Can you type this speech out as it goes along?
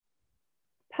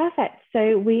Perfect.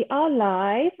 So we are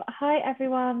live. Hi,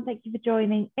 everyone. Thank you for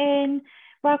joining in.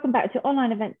 Welcome back to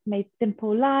Online Events Made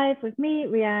Simple Live with me,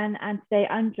 Rianne, and today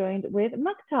I'm joined with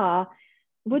Mukhtar.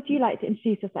 Would you like to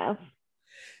introduce yourself?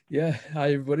 Yeah,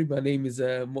 hi everybody. My name is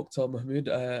Mukhtar Mahmood.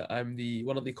 I'm the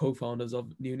one of the co-founders of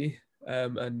Nuni.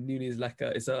 And Nuni is like I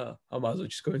might as well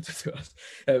just go into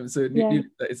it. Yeah.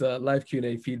 It's a live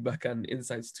Q&A feedback and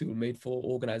insights tool made for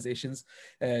organizations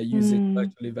using Mm.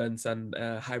 virtual events and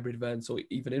hybrid events or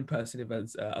even in-person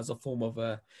events as a form of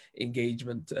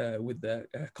engagement with their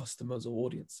customers or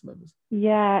audience members.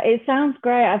 Yeah, it sounds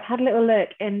great. I've had a little look,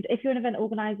 and if you're an event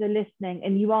organizer listening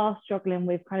and you are struggling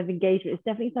with kind of engagement, it's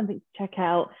definitely something to check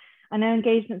out. I know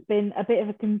engagement's been a bit of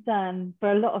a concern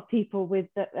for a lot of people with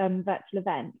the, virtual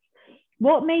events.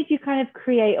 What made you kind of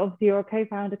create? Obviously, you're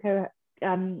a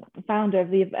founder of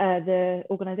the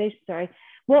organization. Sorry,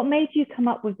 what made you come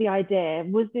up with the idea?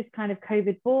 Was this kind of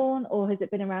COVID born, or has it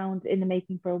been around in the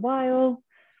making for a while?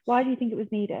 Why do you think it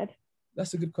was needed?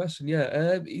 That's a good question.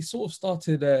 Yeah, it sort of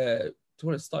started.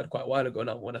 It started quite a while ago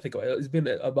now. When I think about it, it's been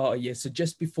about a year. So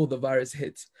just before the virus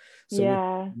hit, so we,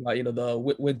 Yeah,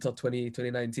 the winter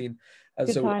 2019, and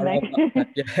good so around timing. that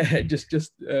time, yeah,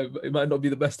 just it might not be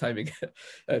the best timing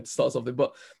to start something,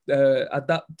 but at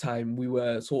that time we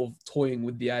were sort of toying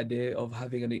with the idea of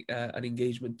having an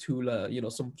engagement tool,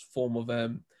 some form of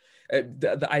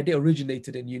the idea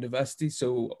originated in university.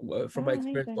 So from my Oh,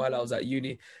 experience amazing. while I was at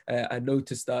uni, I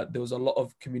noticed that there was a lot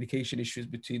of communication issues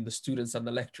between the students and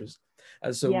the lecturers.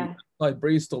 And so we Yeah. started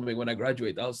brainstorming when I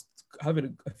graduated. I was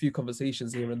having a few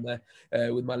conversations here and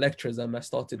there with my lecturers, and I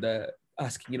started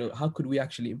asking, how could we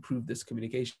actually improve this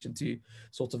communication to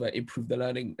sort of improve the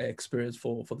learning experience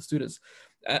for the students?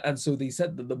 And so they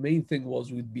said that the main thing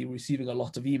was we'd be receiving a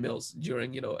lot of emails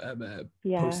during,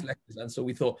 Yeah. post lectures. And so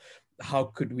we thought, how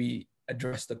could we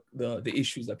address the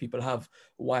issues that people have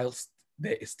whilst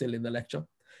they're still in the lecture?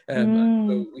 So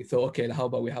Mm. we thought, okay, how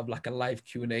about we have like a live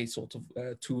Q&A sort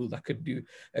of tool that could do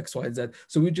X, Y, and Z.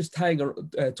 So we are just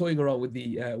toying around with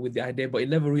the idea, but it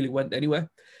never really went anywhere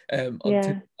until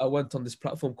Yeah. I went on this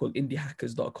platform called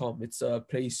indiehackers.com. It's a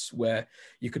place where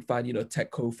you could find,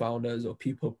 tech co-founders or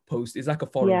people post. It's like a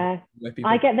forum Yeah. where I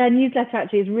people. get their newsletter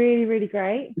actually. It's really, really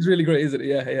great. It's really great, isn't it?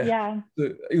 Yeah, yeah. Yeah.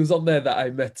 So it was on there that I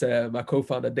met my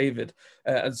co-founder David,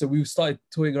 and so we started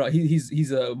toying around.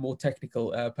 He's a more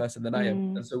technical person than I am,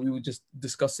 Mm. and so we were just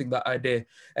discussing that idea,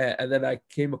 and then I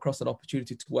came across an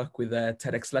opportunity to work with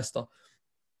TEDx Leicester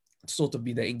to sort of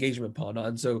be the engagement partner.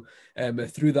 And so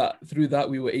through that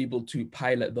we were able to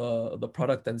pilot the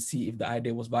product and see if the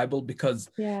idea was viable, because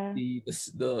Yeah.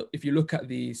 the if you look at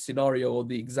the scenario or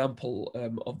the example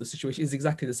of the situation, is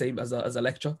exactly the same as a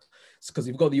lecture, because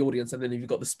you've got the audience and then you've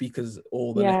got the speakers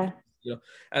or the lecture, Yeah.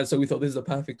 and so we thought this is a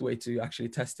perfect way to actually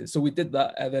test it. So we did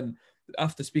that, and then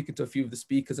after speaking to a few of the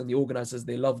speakers and the organizers,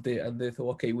 they loved it and they thought,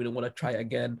 okay, we don't want to try it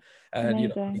again. And we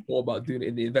Amazing. thought about doing it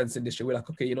in the events industry. We're like,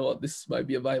 okay, you know what, this might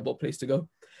be a viable place to go.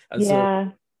 And so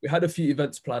Yeah. we had a few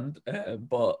events planned,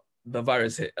 but the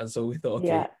virus hit, and so we thought, okay,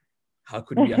 Yeah. how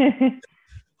could we?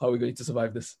 How are we going to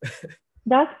survive this?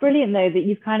 That's brilliant though that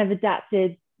you've kind of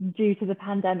adapted due to the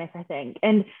pandemic, I think.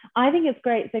 And I think it's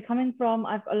great. So coming from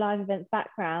I've got a live events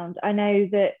background, I know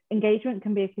that engagement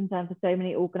can be a concern for so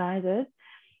many organizers.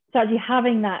 So actually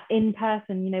having that in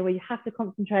person, where you have to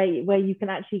concentrate, where you can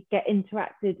actually get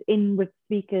interacted in with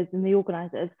speakers and the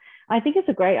organizers, I think it's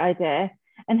a great idea.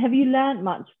 And have you learned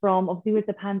much from, obviously with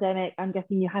the pandemic, I'm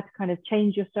guessing you had to kind of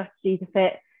change your strategy to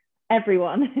fit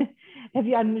everyone.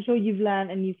 I'm sure you've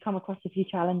learned and you've come across a few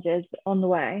challenges on the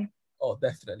way. Oh,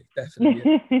 definitely,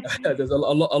 definitely. Yeah. There's a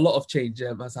lot of change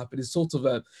has happened. It's sort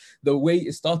of the way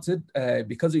it started,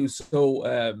 because it was so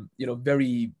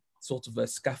very sort of a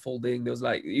scaffolding. There was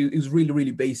like it was really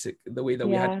really basic the way that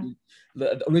we had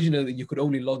Yeah. originally. You could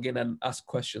only log in and ask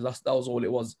questions. That was all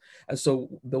it was. And so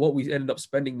what we ended up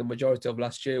spending the majority of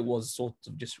last year was sort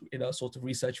of just in a sort of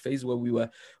research phase where we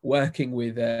were working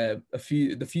with the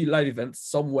few live events.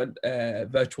 Some went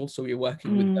virtual, so we were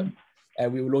working with them, Mm.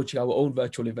 and we were launching our own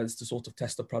virtual events to sort of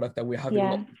test the product, and we're having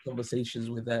lots Yeah. of conversations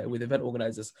with event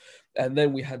organizers. And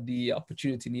then we had the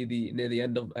opportunity near the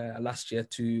end of last year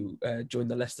to join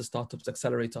the Leicester Startups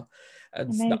Accelerator, and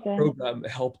that Amazing. program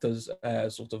helped us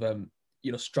sort of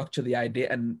structure the idea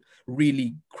and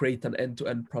really create an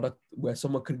end-to-end product where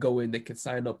someone could go in, they could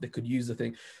sign up, they could use the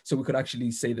thing, so we could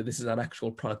actually say that this is an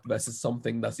actual product versus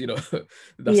something that's that's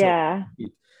not. Yeah.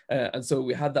 And so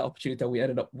we had that opportunity,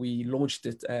 and we launched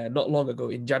it not long ago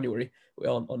in January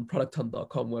on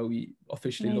producthunt.com, where we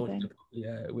officially launched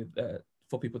Amazing. it with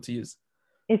for people to use.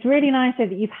 It's really nice though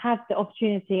that you've had the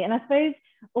opportunity. And I suppose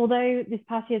although this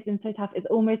past year has been so tough, it's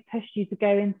almost pushed you to go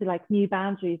into like new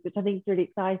boundaries, which I think is really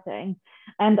exciting.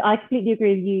 And I completely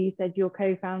agree with you. You said your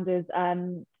co-founders,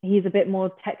 he's a bit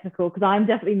more technical, because I'm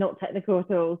definitely not technical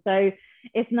at all. So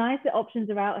it's nice that options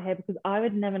are out here, because I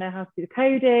would never know how to do the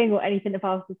coding or anything if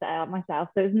I was to set it up myself.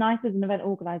 So it's nice as an event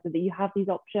organizer that you have these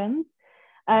options.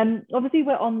 Obviously,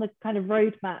 we're on the kind of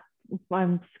roadmap,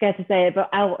 I'm scared to say it, but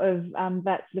out of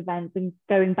virtual events and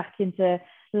going back into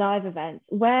live events.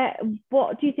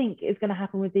 What do you think is going to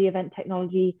happen with the event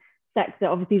technology sector?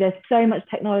 Obviously, there's so much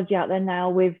technology out there now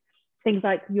with things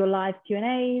like your live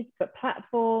Q&As, but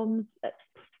platforms,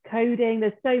 coding,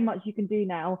 there's so much you can do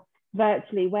now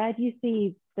virtually. Where do you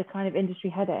see the kind of industry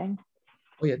heading?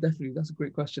 Oh yeah, definitely. That's a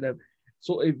great question.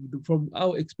 So from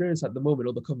our experience at the moment,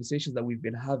 or the conversations that we've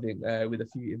been having with a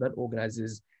few event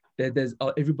organizers, there's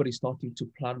everybody starting to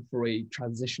plan for a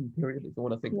transition period, if you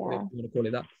want to think, if you want to call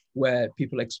it that, where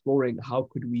people are exploring how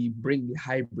could we bring the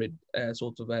hybrid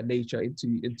sort of nature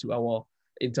into our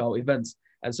events.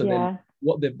 And so then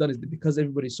what they've done is, because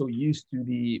everybody's so used to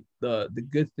the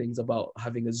good things about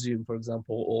having a Zoom, for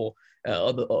example, or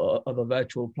other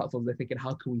virtual platforms, they're thinking,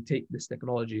 how can we take this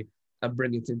technology and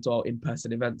bring it into our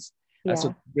in-person events? And so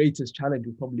the greatest challenge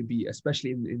would probably be,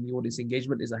 especially in the audience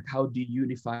engagement, is like, how do you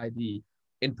unify the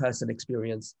in-person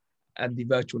experience and the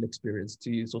virtual experience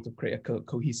to sort of create a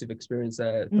cohesive experience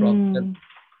throughout the event?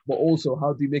 But also,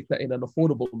 how do you make that in an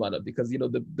affordable manner? Because, you know,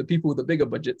 the people with the bigger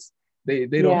budgets, they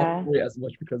don't have to pay as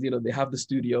much, because, you know, they have the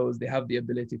studios, they have the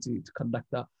ability to conduct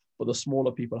that. But the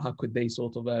smaller people, how could they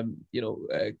sort of,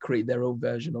 create their own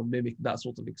version or mimic that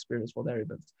sort of experience for their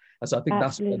events? And so I think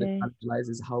that's where the challenge lies,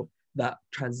 is how that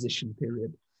transition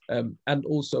period. And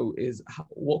also is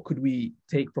what could we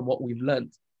take from what we've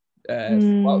learned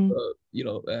throughout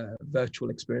the, virtual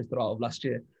experience throughout of last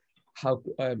year? How,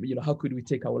 how could we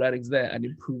take our learnings there and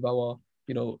improve our,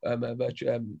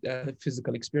 virtual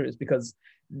physical experience? Because,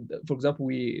 for example,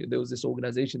 there was this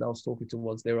organization I was talking to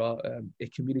once. They are a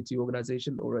community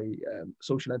organization or a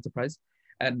social enterprise,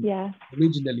 and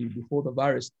originally, before the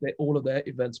virus, all of their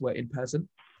events were in person,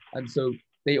 and so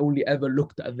they only ever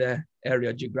looked at their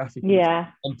area geographically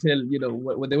until,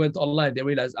 when they went online, they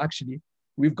realized, actually,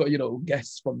 we've got,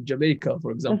 guests from Jamaica,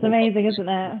 for example. That's amazing, isn't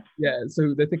it? Yeah,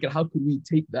 so they're thinking, how can we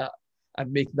take that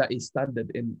and make that a standard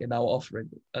in our offering?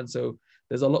 And so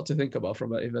there's a lot to think about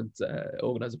from an event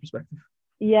organizer perspective.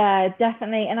 Yeah,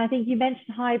 definitely. And I think you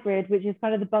mentioned hybrid, which is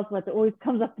kind of the buzzword that always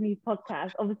comes up in these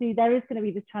podcasts. Obviously, there is going to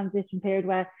be this transition period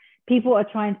where people are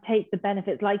trying to take the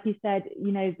benefits, like you said,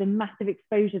 the massive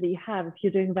exposure that you have if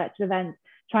you're doing a virtual event,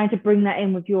 trying to bring that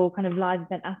in with your kind of live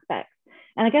event aspects.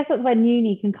 And I guess that's where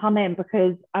Nuni can come in,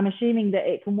 because I'm assuming that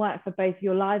it can work for both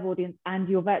your live audience and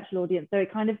your virtual audience. So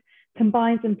it kind of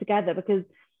combines them together, because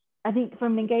I think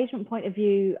from an engagement point of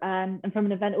view and from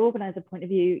an event organizer point of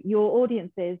view, your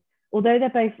audiences, although they're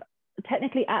both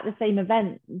technically at the same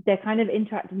event, they're kind of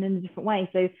interacting in a different way.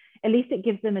 So at least it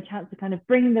gives them a chance to kind of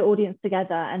bring the audience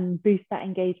together and boost that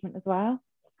engagement as well.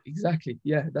 Exactly.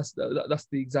 Yeah, that's the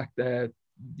exact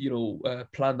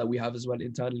plan that we have as well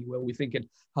internally, where we're thinking,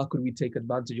 how could we take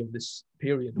advantage of this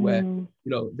period where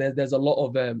there's a lot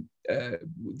of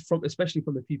especially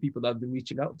from the few people that have been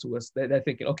reaching out to us, they're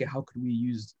thinking, okay, how could we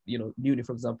use Nuni,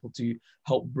 for example, to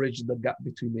help bridge the gap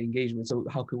between the engagement? So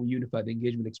how can we unify the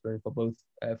engagement experience for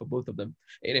both of them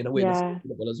in a way that's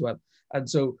sustainable as well? And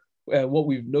so what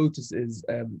we've noticed is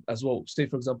as well, say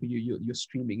for example, you're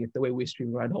streaming it the way we're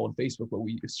streaming right now on Facebook, where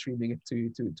we're streaming it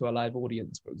to a live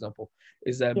audience, for example,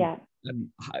 is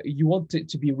you want it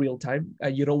to be real time,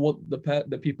 and you don't want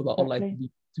the people that are online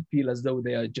to feel as though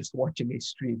they are just watching a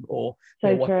stream or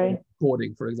they're watching a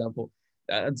recording, for example.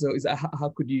 And so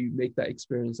how could you make that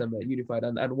experience unified?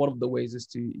 And one of the ways is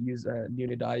to use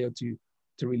Nuni.io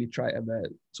to really try and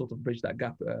sort of bridge that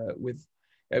gap with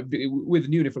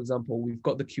Nuni, for example. We've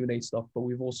got the Q&A stuff, but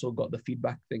we've also got the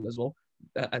feedback thing as well,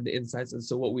 and the insights. And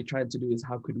so what we're trying to do is,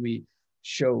 how could we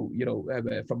show,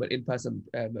 from an in-person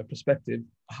perspective,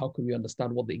 how can we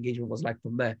understand what the engagement was like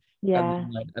from there?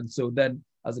 And so then,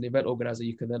 as an event organizer,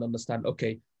 you can then understand,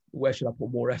 okay, where should I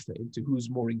put more effort into? Who's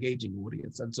more engaging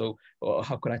audience? And so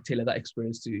how can I tailor that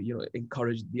experience to,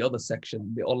 encourage the other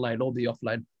section, the online or the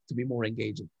offline, to be more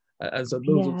engaging? And so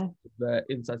those are the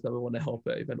insights that we want to help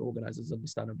event organizers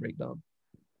understand and break down.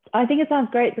 I think it sounds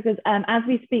great, because as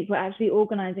we speak, we're actually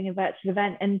organizing a virtual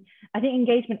event. And I think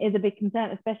engagement is a big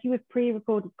concern, especially with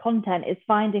pre-recorded content. It's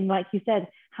finding, like you said,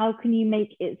 how do you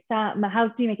make it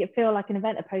feel like an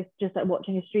event opposed to just like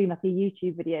watching a stream, like a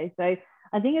YouTube video? So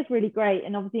I think it's really great.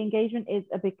 And obviously engagement is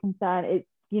a big concern. It's,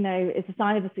 it's a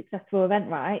sign of a successful event,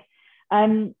 right?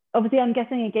 obviously I'm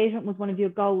guessing engagement was one of your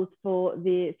goals for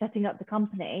the setting up the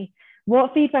company.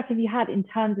 What feedback have you had in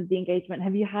terms of the engagement?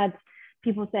 Have you had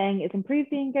people saying it's improved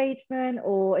the engagement,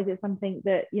 or is it something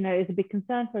that, you know, is a big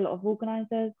concern for a lot of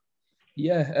organizers?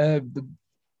 Yeah,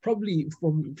 probably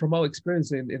from our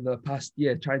experience in the past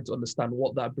year, trying to understand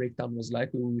what that breakdown was like,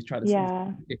 we were trying to see,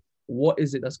 Yeah. okay, what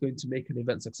is it that's going to make an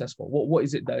event successful? What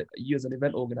is it that you as an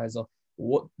event organizer,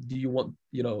 what do you want,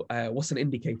 you know, what's an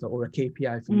indicator or a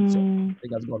KPI for you to say, I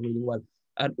think that's gone really well.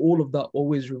 And all of that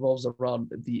always revolves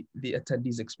around the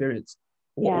attendees' experience.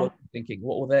 What Yeah. were they thinking?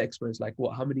 What were their experience like?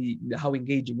 How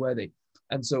engaging were they?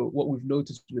 And so what we've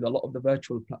noticed with a lot of the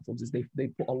virtual platforms is they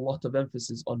put a lot of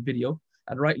emphasis on video,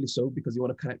 and rightly so, because you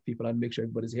want to connect people and make sure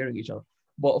everybody's hearing each other.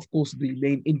 But of course, the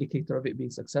main indicator of it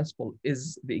being successful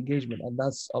is the engagement, and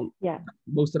that's Yeah.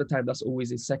 most of the time that's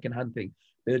always a second-hand thing.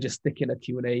 They're just sticking a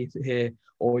Q&A here,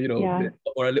 or you know, Yeah.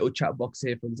 or a little chat box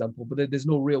here, for example. But there's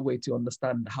no real way to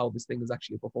understand how this thing is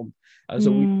actually performed. And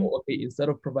so we thought, okay, instead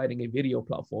of providing a video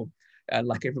platform, and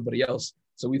like everybody else,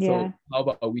 so we thought, Yeah. how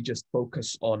about we just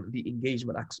focus on the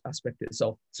engagement aspect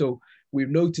itself? So we've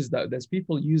noticed that there's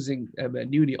people using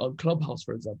Newnie on Clubhouse,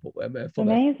 for example, for their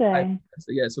Amazing.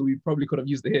 so yeah, so we probably could have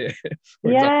used it here,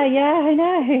 for Yeah. example. Yeah. I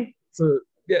know. So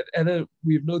yeah, and then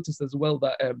we've noticed as well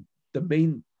that the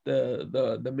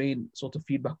main sort of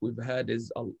feedback we've had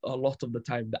is a lot of the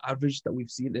time the average that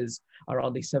we've seen is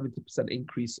around a 70%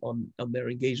 increase on their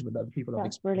engagement that people have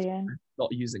That's experienced brilliant.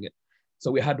 not using it. So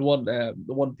we had one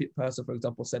person, for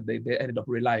example, said they ended up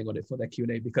relying on it for their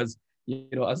Q&A because, you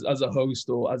know, as a host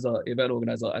or as an event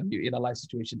organizer and you're in a live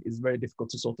situation, it's very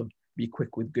difficult to sort of be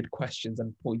quick with good questions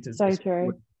and pointers. So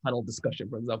true. Panel discussion,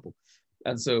 for example.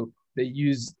 And so they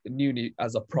use Newnie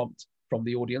as a prompt from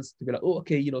the audience to be like, oh,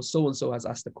 okay, you know, so-and-so has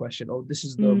asked a question, or this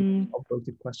is the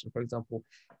upvoted question, for example.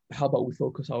 How about we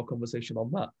focus our conversation on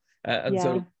that? And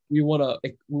so we want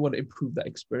to improve that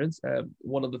experience.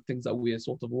 One of the things that we are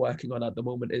sort of working on at the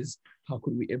moment is how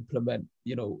could we implement,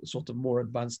 you know, sort of more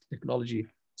advanced technology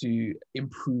to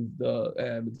improve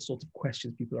the sort of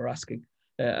questions people are asking,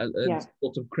 and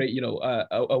sort of create, you know,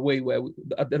 a way where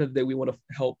at the end of the day we want to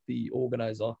help the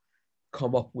organizer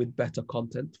come up with better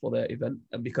content for their event,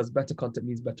 and because better content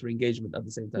means better engagement at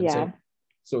the same time.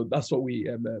 So that's what we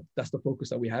that's the focus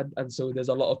that we had. And so there's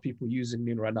a lot of people using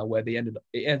Newnie right now where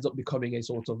it ends up becoming a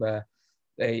sort of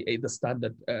the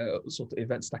standard sort of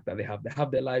event stack that they have. They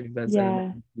have their live events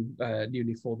and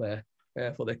Newnie for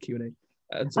their Q&A.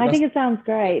 And so I think it sounds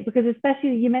great because,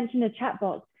 especially you mentioned a chat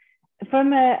box.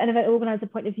 From an event organizer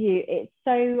point of view, it's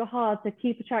so hard to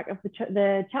keep a track of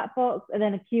the chat box and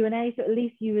then a Q&A. So at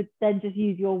least you would then just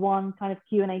use your one kind of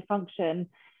Q&A function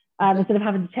instead of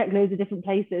having to check loads of different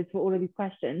places for all of these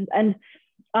questions. And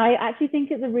I actually think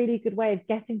it's a really good way of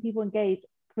getting people engaged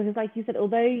because, like you said,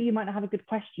 although you might not have a good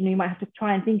question, you might have to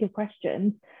try and think of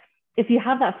questions. If you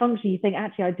have that function, you think,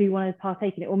 actually, I do want to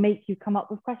partake in it, will make you come up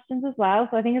with questions as well.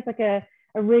 So I think it's like a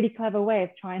really clever way of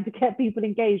trying to get people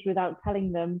engaged without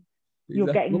telling them you're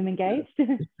getting them engaged.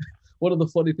 One of the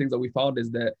funny things that we found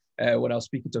is that when I was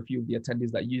speaking to a few of the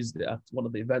attendees that used it at one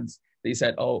of the events, they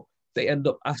said, oh, they end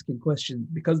up asking questions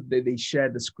because they share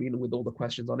the screen with all the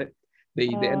questions on it. They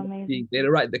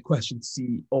write the question to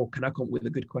see, oh, can I come up with a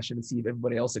good question and see if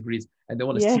everybody else agrees? And they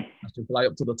want to see the question fly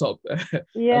up to the top.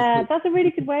 That's a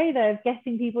really good way though of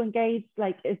getting people engaged.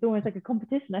 Like it's almost like a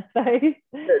competition, I suppose. Yeah,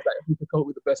 it's like who can come up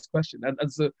with the best question, and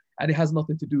it has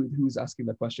nothing to do with who's asking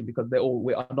the question because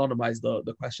we anonymize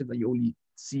the questions and you only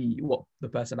see what the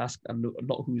person asked and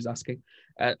not who's asking,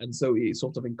 and so it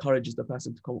sort of encourages the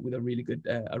person to come up with a really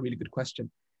good question.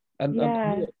 And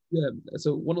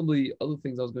so one of the other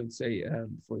things I was going to say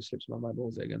before it slips my mind, what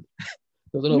was it again?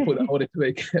 There's another point I wanted to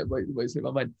make, but it slipped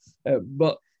my mind.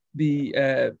 But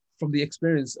from the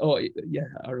experience, I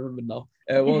remember now.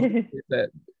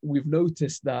 That we've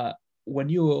noticed that when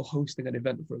you're hosting an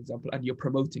event, for example, and you're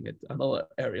promoting it, another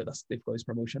area that's difficult is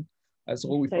promotion. And so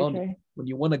what we found, when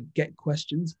you want to get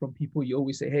questions from people, you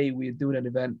always say, hey, we're doing an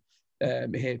event.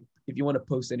 Hey, if you want to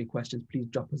post any questions, please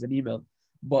drop us an email.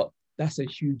 But that's a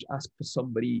huge ask for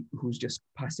somebody who's just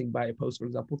passing by a post, for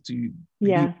example, to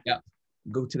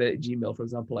go to their Gmail, for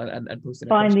example, and post it.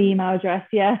 Find the email address,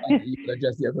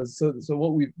 So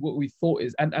what we thought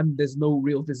is, and there's no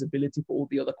real visibility for all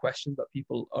the other questions that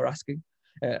people are asking.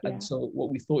 And so what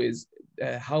we thought is,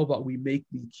 how about we make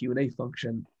the Q&A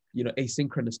function, you know,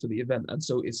 asynchronous to the event, and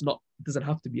so it doesn't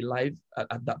have to be live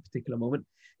at that particular moment.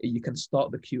 You can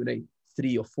start the Q&A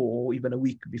 3 or 4 or even a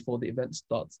week before the event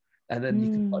starts. And then you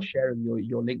can start sharing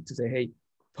your link to say, hey,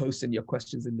 post in your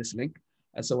questions in this link.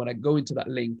 And so when I go into that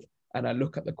link, and I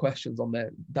look at the questions on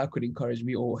there, that could encourage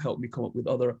me or help me come up with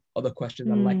other questions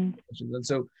and like questions. And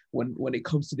so when it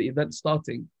comes to the event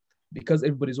starting, because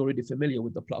everybody's already familiar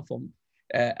with the platform,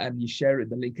 and you share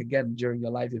the link again during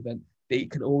your live event, they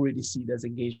can already see there's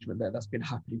engagement there that's been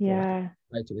happening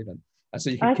prior to the event. And so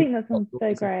you can I think that sounds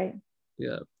so great.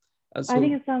 Yeah. And so I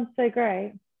think it sounds so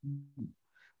great.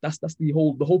 That's the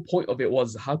whole point of it,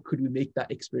 was how could we make that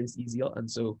experience easier?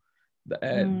 And so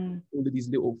all of these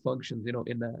little functions, you know,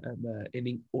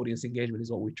 in audience engagement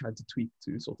is what we're trying to tweak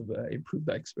to sort of improve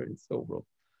that experience overall.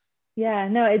 Yeah,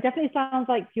 no, it definitely sounds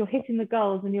like you're hitting the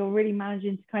goals and you're really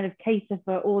managing to kind of cater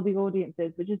for all the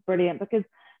audiences, which is brilliant, because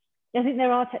I think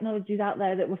there are technologies out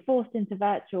there that were forced into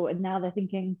virtual and now they're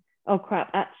thinking, oh crap,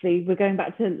 actually we're going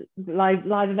back to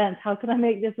live events. How can I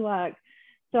make this work?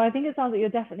 So I think it sounds like you're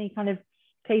definitely kind of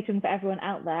catering for everyone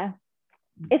out there.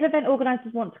 If event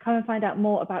organizers want to come and find out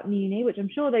more about Nuni, which I'm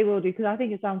sure they will do, because I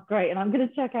think it sounds great and I'm going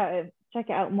to check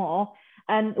it out more,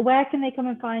 where can they come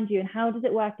and find you, and how does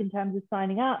it work in terms of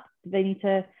signing up? Do they need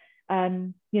to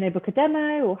book a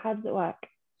demo, or how does it work?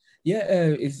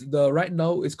 Yeah, right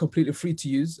now it's completely free to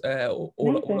use, all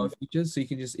our features. So you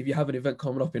can just, if you have an event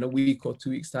coming up in a week or 2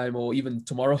 weeks time, or even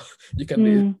tomorrow, you can,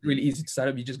 it's really easy to sign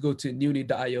up. You just go to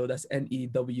newny.io, that's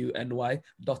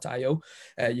newny.io.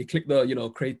 You click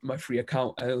the, create my free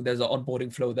account. There's an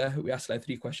onboarding flow there. We ask like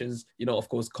 3 questions, of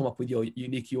course, come up with your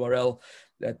unique URL.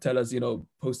 Tell us,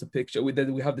 post a picture. We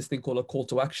have this thing called a call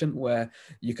to action, where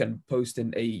you can post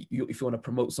if you want to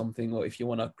promote something, or if you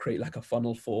want to create like a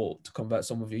funnel to convert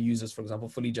some of your users, for example,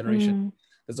 for lead generation.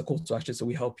 There's a call to action, so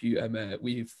we help you.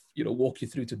 We've walk you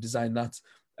through to design that,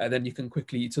 and then you can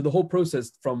quickly. So the whole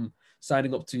process from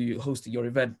signing up to hosting your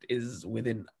event is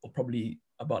within probably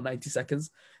about 90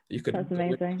 seconds. You could That's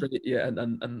amazing.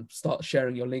 And start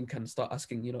sharing your link and start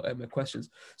asking questions.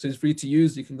 So it's free to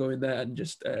use. You can go in there and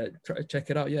just check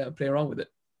it out, and play around with it.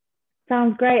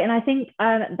 Sounds great. And I think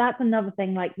that's another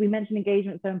thing, like we mentioned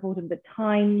engagement is so important, but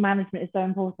time management is so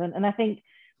important. And I think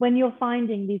when you're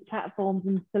finding these platforms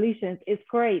and solutions, it's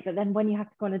great, but then when you have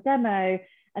to go on a demo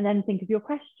and then think of your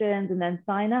questions and then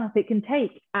sign up, it can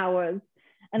take hours.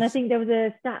 And I think there was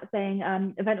a stat saying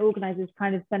event organizers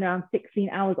kind of spend around 16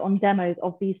 hours on demos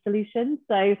of these solutions.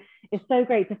 So it's so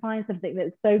great to find something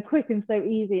that's so quick and so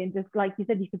easy. And just like you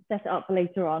said, you could set it up for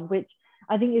later on, which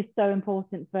I think is so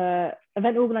important for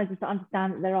event organizers to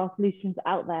understand that there are solutions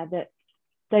out there that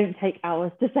don't take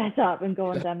hours to set up and go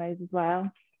on demos as well.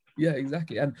 Yeah,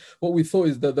 exactly. And what we thought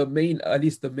is the main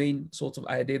sort of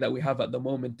idea that we have at the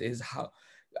moment is how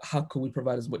can we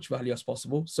provide as much value as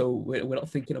possible? So we're not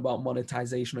thinking about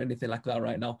monetization or anything like that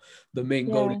right now. The main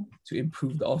goal is to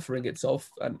improve the offering itself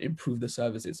and improve the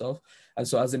service itself. And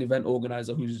so as an event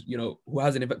organizer who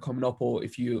has an event coming up, or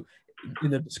if you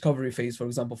in the discovery phase, for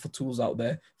example, for tools out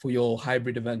there for your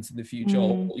hybrid events in the future,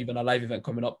 or even a live event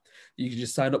coming up, you can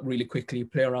just sign up really quickly,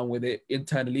 play around with it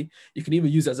internally. You can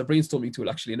even use it as a brainstorming tool,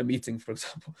 actually, in a meeting, for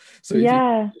example. So if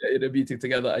you're in a meeting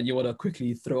together and you want to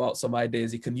quickly throw out some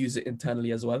ideas, you can use it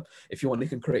internally as well. If you want, you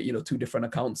can create 2 different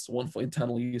accounts, one for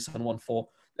internal use and one for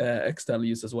external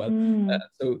use as well.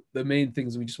 So the main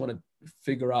things, we just want to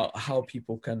figure out how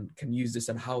people can use this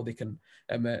and how they can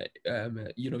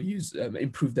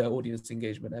improve their audience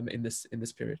engagement in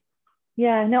this period.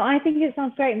 Yeah, no, I think it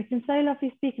sounds great. It's been so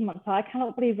lovely speaking, Mokhtar. I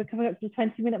cannot believe we're coming up to the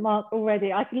 20-minute mark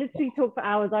already. I can literally talk for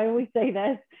hours. I always say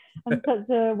this. I'm such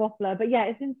a waffler. But yeah,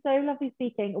 it's been so lovely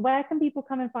speaking. Where can people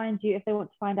come and find you if they want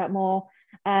to find out more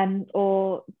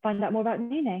or find out more about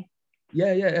Nuni?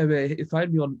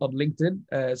 Find me on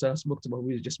LinkedIn. So that's Mokhtar, who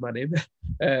is just my name.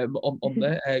 On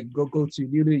there, go to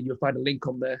Nuni. You'll find a link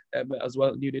on there as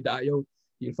well, newny.io.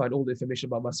 You'll find all the information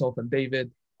about myself and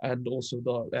David, and also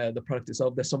the product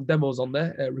itself. There's some demos on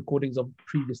there, recordings of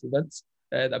previous events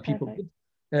that people did,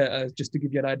 just to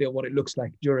give you an idea of what it looks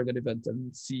like during an event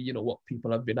and see what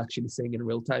people have been actually saying in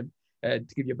real time, to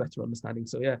give you a better understanding.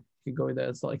 So you can go in there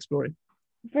and start exploring.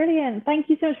 Brilliant. Thank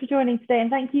you so much for joining today.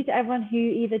 And thank you to everyone who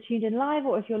either tuned in live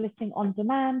or if you're listening on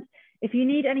demand. If you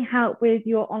need any help with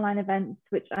your online events,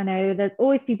 which I know there's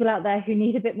always people out there who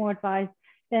need a bit more advice,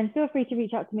 then feel free to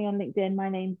reach out to me on LinkedIn. My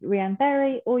name's Rianne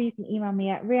Berry, or you can email me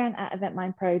at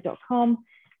rianne@eventmindpro.com,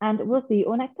 and we'll see you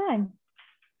all next time.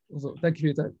 Also, thank you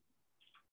for your time.